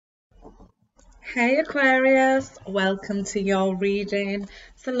Hey Aquarius, welcome to your reading.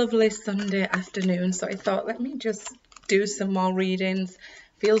 It's a lovely Sunday afternoon, so I thought let me just do some more readings.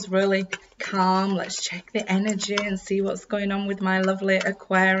 Feels really calm. Let's check the energy and see what's going on with my lovely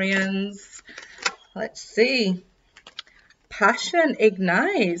Aquarians. Let's see. Passion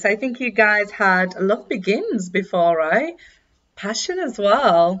ignites. I think you guys had love begins before, right? Passion as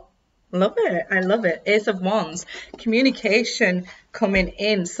well. Love it. I love it. Ace of Wands. Communication coming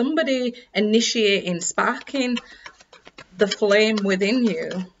in. Somebody initiating, sparking the flame within you.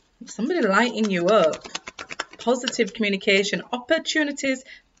 Somebody lighting you up. Positive communication. Opportunities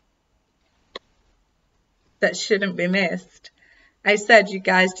that shouldn't be missed. I said you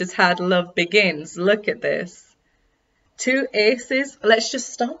guys just had love begins. Look at this. Two aces. Let's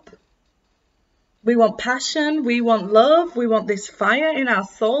just stop. We want passion, we want love, we want this fire in our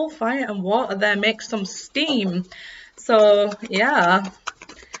soul. Fire and water there make some steam. So yeah,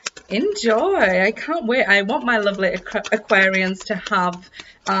 enjoy. I can't wait. I want my lovely Aquarians to have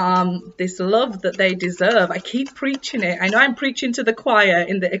this love that they deserve. I keep preaching it. I know I'm preaching to the choir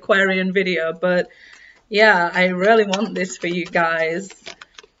in the Aquarian video, but yeah, I really want this for you guys.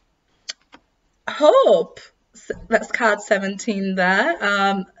 Hope. That's card 17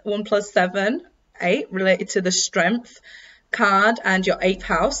 there. 1 plus 7. 8 related to the strength card and your 8th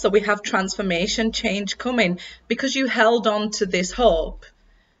house. So we have transformation, change coming because you held on to this hope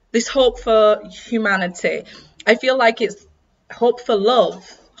for humanity. I feel like it's hope for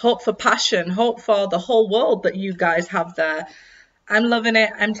love, hope for passion, hope for the whole world that you guys have there. I'm loving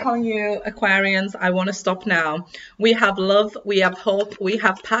it. I'm telling you, Aquarians, I want to stop now. We have love, we have hope, we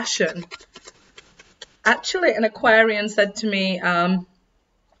have passion. Actually, an Aquarian said to me,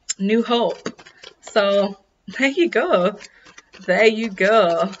 new hope. So there you go. There you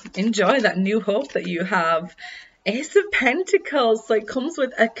go. Enjoy that new hope that you have. Ace of Pentacles. So it comes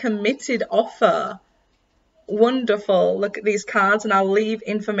with a committed offer. Wonderful. Look at these cards, and I'll leave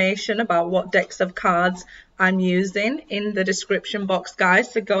information about what decks of cards I'm using in the description box,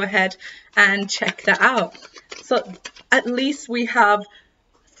 guys. So go ahead and check that out. So at least we have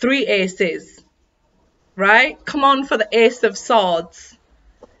 3 aces, right? Come on for the Ace of Swords.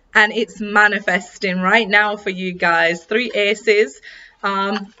 And it's manifesting right now for you guys. 3 aces.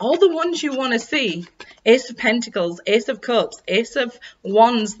 All the ones you want to see. Ace of Pentacles, Ace of Cups, Ace of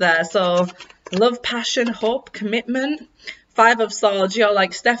Wands there. So love, passion, hope, commitment. 5 of Swords. You're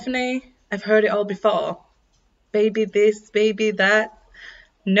like, Stephanie, I've heard it all before. Baby this, baby that.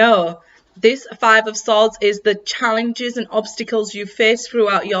 No. This 5 of Swords is the challenges and obstacles you face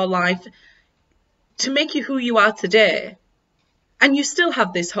throughout your life to make you who you are today. And you still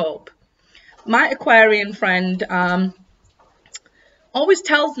have this hope. My Aquarian friend always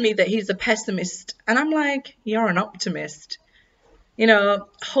tells me that he's a pessimist. And I'm like, you're an optimist. You know,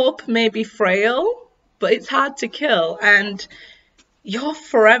 hope may be frail, but it's hard to kill. And you're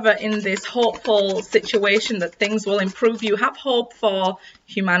forever in this hopeful situation that things will improve. You have hope for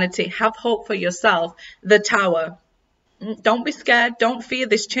humanity. Have hope for yourself. The Tower. Don't be scared. Don't fear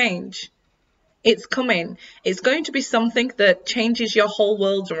this change. It's coming. It's going to be something that changes your whole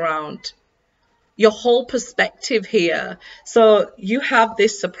world around, your whole perspective here. So you have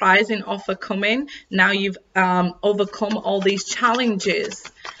this surprising offer coming. Now you've overcome all these challenges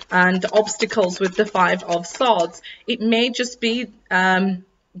and obstacles with the 5 of Swords. It may just be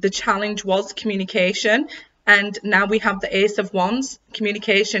the challenge was communication, and now we have the Ace of Wands.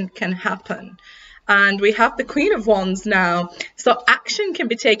 Communication can happen. And we have the Queen of Wands now. So action can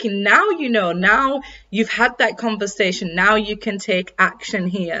be taken. Now you know. Now you've had that conversation. Now you can take action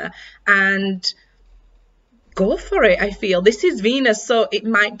here. And go for it, I feel. This is Venus. So it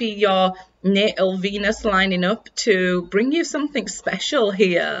might be your natal Venus lining up to bring you something special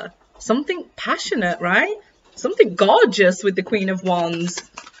here. Something passionate, right? Something gorgeous with the Queen of Wands.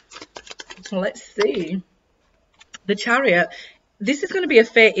 Let's see. The Chariot. This is going to be a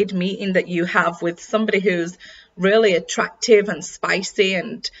fated meeting that you have with somebody who's really attractive and spicy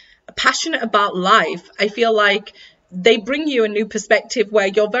and passionate about life. I feel like they bring you a new perspective where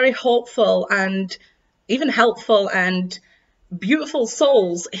you're very hopeful and even helpful and beautiful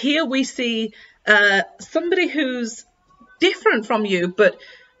souls. Here we see somebody who's different from you, but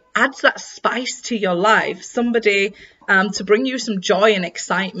adds that spice to your life. Somebody to bring you some joy and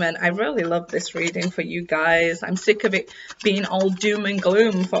excitement. I really love this reading for you guys. I'm sick of it being all doom and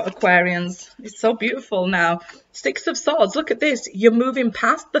gloom for Aquarians. It's so beautiful now. 6 of Swords. Look at this. You're moving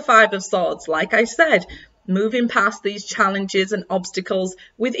past the 5 of Swords. Like I said, moving past these challenges and obstacles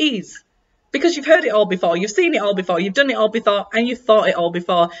with ease. Because you've heard it all before. You've seen it all before. You've done it all before. And you've thought it all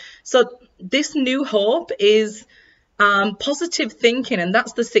before. So this new hope is positive thinking, and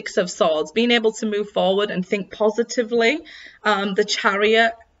that's the Six of Swords, being able to move forward and think positively. The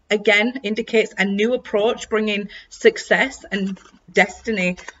Chariot, again, indicates a new approach, bringing success and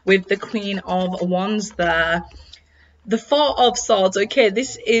destiny with the Queen of Wands there. The Four of Swords, okay,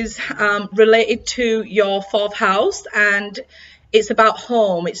 this is related to your fourth house, and it's about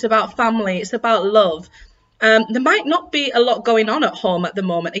home, it's about family, it's about love. There might not be a lot going on at home at the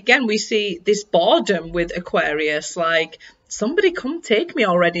moment. Again, we see this boredom with Aquarius, like, somebody come take me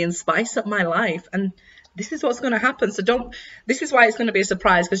already and spice up my life. And this is what's going to happen. So this is why it's going to be a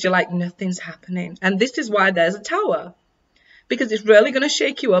surprise, because you're like, nothing's happening. And this is why there's a Tower, because it's really going to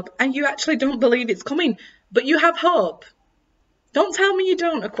shake you up and you actually don't believe it's coming, but you have hope. Don't tell me you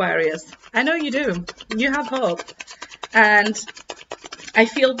don't, Aquarius. I know you do. You have hope. And I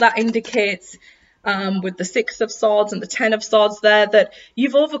feel that indicates, with the Six of Swords and the Ten of Swords there, that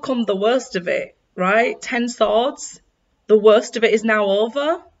you've overcome the worst of it, right? 10 Swords, the worst of it is now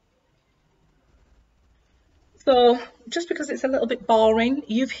over. So just because it's a little bit boring,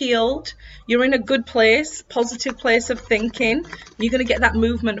 you've healed, you're in a good place, positive place of thinking. You're going to get that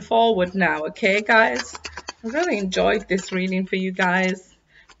movement forward now, okay, guys? I really enjoyed this reading for you guys.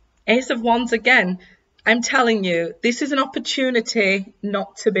 Ace of Wands again. I'm telling you, this is an opportunity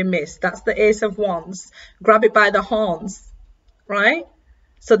not to be missed. That's the Ace of Wands. Grab it by the horns, right?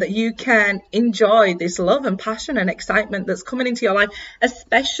 So that you can enjoy this love and passion and excitement that's coming into your life,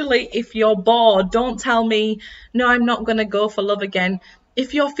 especially if you're bored. Don't tell me, no, I'm not going to go for love again.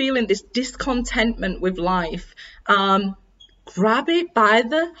 If you're feeling this discontentment with life, grab it by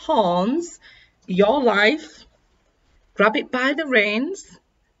the horns, your life, grab it by the reins,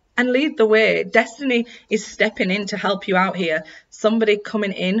 and lead the way. Destiny is stepping in to help you out here. Somebody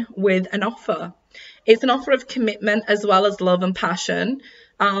coming in with an offer. It's an offer of commitment as well as love and passion.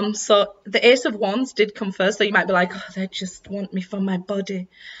 So the Ace of Wands did come first. So you might be like, oh, they just want me for my body.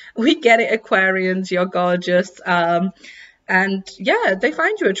 We get it, Aquarians. You're gorgeous. And yeah, they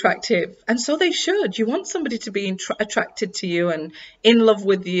find you attractive. And so they should. You want somebody to be attracted to you and in love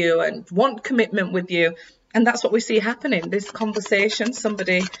with you and want commitment with you. And that's what we see happening. This conversation,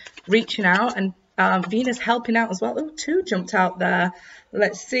 somebody reaching out, and Venus helping out as well. Oh, 2 jumped out there.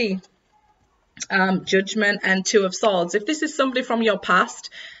 Let's see. Judgment and 2 of Swords. If this is somebody from your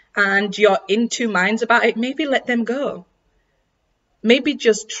past and you're in 2 minds about it, maybe let them go. Maybe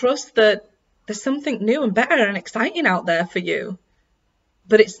just trust that there's something new and better and exciting out there for you.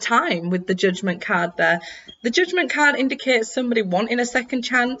 But it's time with the Judgment card there. The Judgment card indicates somebody wanting a second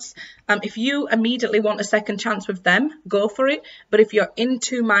chance. If you immediately want a second chance with them, go for it. But if you're in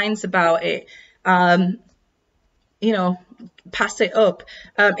 2 minds about it, you know, pass it up.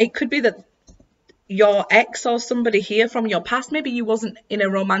 It could be that your ex or somebody here from your past, maybe you wasn't in a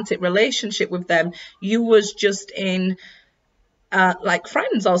romantic relationship with them. You was just in like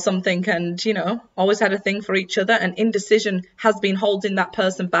friends or something, and you know, always had a thing for each other, and indecision has been holding that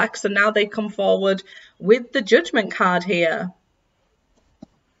person back. So now they come forward with the Judgment card here.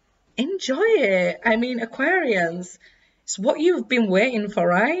 Enjoy it. I mean, Aquarians, it's what you've been waiting for,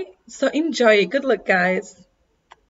 right? So enjoy it. Good luck, guys.